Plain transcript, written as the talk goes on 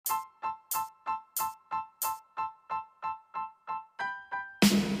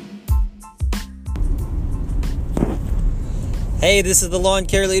Hey, this is the Lawn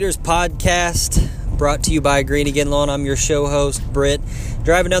Care Leaders podcast brought to you by Green Again Lawn. I'm your show host, Britt.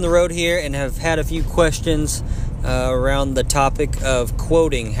 Driving down the road here and have had a few questions around the topic of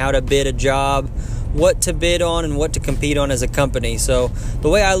quoting, how to bid a job, what to bid on, and what to compete on as a company. So the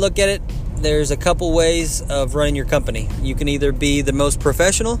way I look at it, there's a couple ways of running your company. You can either be the most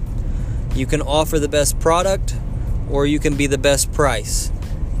professional, you can offer the best product, or you can be the best price.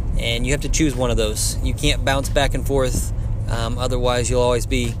 And you have to choose one of those. You can't bounce back and forth. Otherwise, you'll always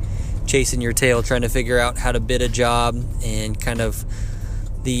be chasing your tail trying to figure out how to bid a job and kind of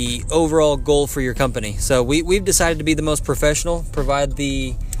the overall goal for your company. So we've decided to be the most professional, provide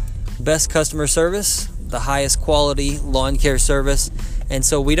the best customer service, the highest quality lawn care service, and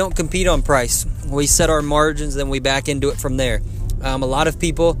so we don't compete on price. We set our margins, then we back into it from there. A lot of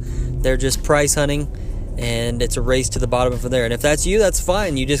people, they're just price hunting, and it's a race to the bottom from there. And if that's you, that's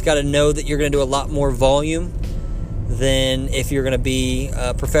fine. You just got to know that you're going to do a lot more volume than if you're going to be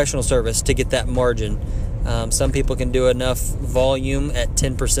a professional service to get that margin. Some people can do enough volume at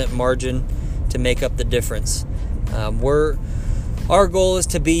 10% margin to make up the difference. Our goal is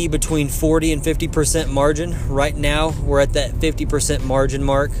to be between 40 and 50% margin. Right now, we're at that 50% margin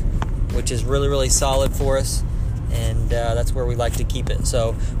mark, which is really, really solid for us. And that's where we like to keep it.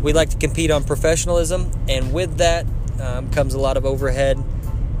 So we like to compete on professionalism, and with that comes a lot of overhead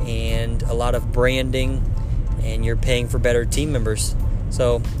and a lot of branding, and you're paying for better team members.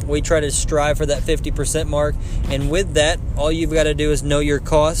 So we try to strive for that 50% mark, and with that, all you've got to do is know your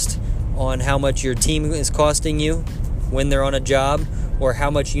cost on how much your team is costing you when they're on a job, or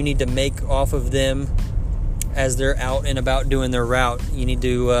how much you need to make off of them as they're out and about doing their route. You need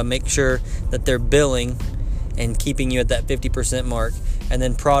to make sure that they're billing and keeping you at that 50% mark. And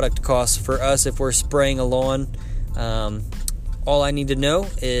then product costs for us, if we're spraying a lawn, all I need to know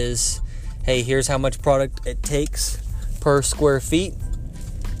is, hey, here's how much product it takes per square feet,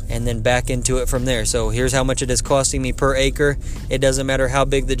 and then back into it from there. So here's how much it is costing me per acre. It doesn't matter how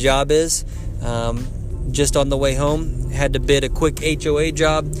big the job is. Just on the way home, had to bid a quick HOA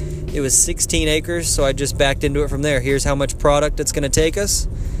job. It was 16 acres, so I just backed into it from there. Here's how much product it's going to take us.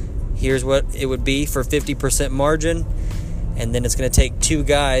 Here's what it would be for 50% margin, and then it's going to take two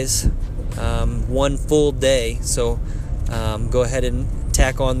guys one full day. So go ahead and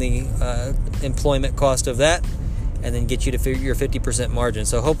tack on the employment cost of that, and then get you to your 50% margin.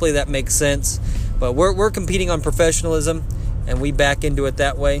 So hopefully that makes sense. But we're competing on professionalism, and we back into it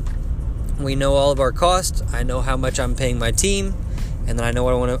that way. We know all of our costs. I know how much I'm paying my team, and then I know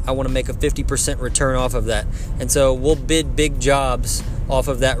I want to make a 50% return off of that. And so we'll bid big jobs off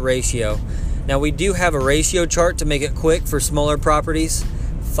of that ratio. Now we do have a ratio chart to make it quick for smaller properties,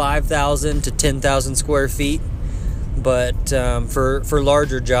 5,000 to 10,000 square feet. But for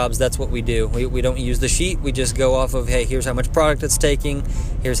larger jobs, that's what we do. We don't use the sheet. We just go off of, hey, here's how much product it's taking,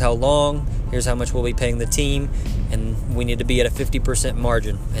 here's how long, here's how much we'll be paying the team, and we need to be at a 50%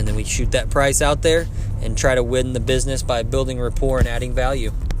 margin. And then we shoot that price out there and try to win the business by building rapport and adding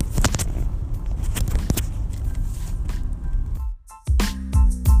value.